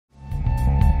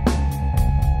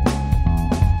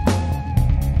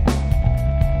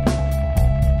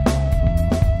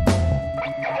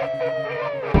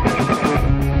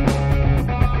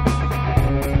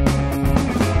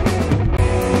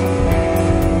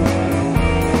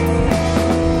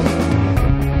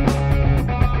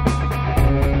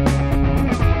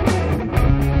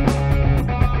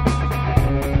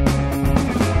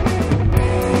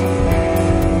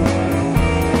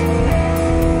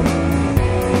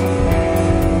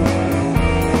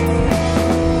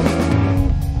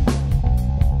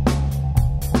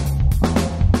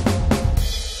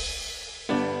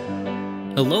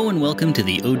Hello and welcome to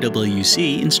the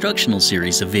OWC instructional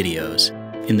series of videos.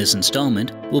 In this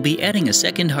installment, we'll be adding a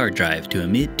second hard drive to a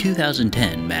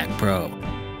mid-2010 Mac Pro.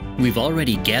 We've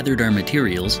already gathered our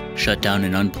materials, shut down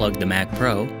and unplugged the Mac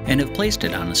Pro, and have placed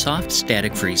it on a soft,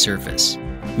 static-free surface.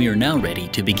 We are now ready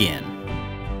to begin.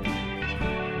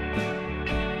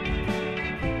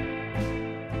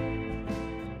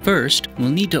 First,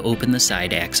 we'll need to open the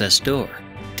side access door.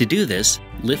 To do this,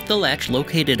 lift the latch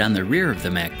located on the rear of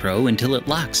the Mac Pro until it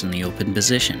locks in the open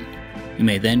position. You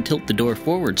may then tilt the door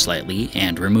forward slightly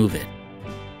and remove it.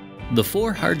 The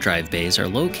 4 hard drive bays are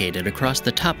located across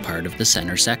the top part of the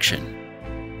center section.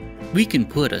 We can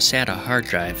put a SATA hard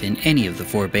drive in any of the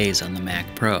 4 bays on the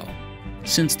Mac Pro.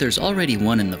 Since there's already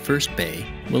one in the first bay,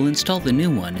 we'll install the new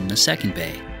one in the second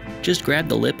bay. Just grab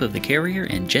the lip of the carrier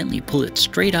and gently pull it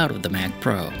straight out of the Mac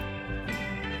Pro.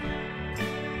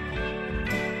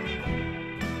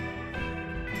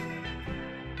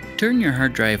 Turn your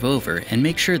hard drive over and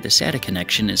make sure the SATA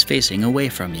connection is facing away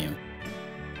from you.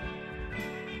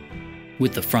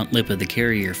 With the front lip of the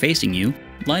carrier facing you,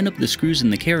 line up the screws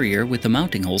in the carrier with the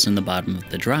mounting holes in the bottom of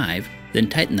the drive, then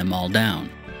tighten them all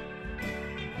down.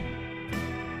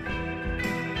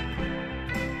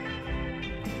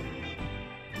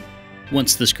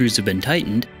 Once the screws have been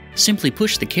tightened, simply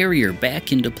push the carrier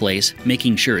back into place,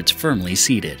 making sure it's firmly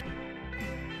seated.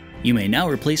 You may now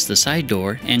replace the side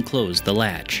door and close the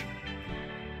latch.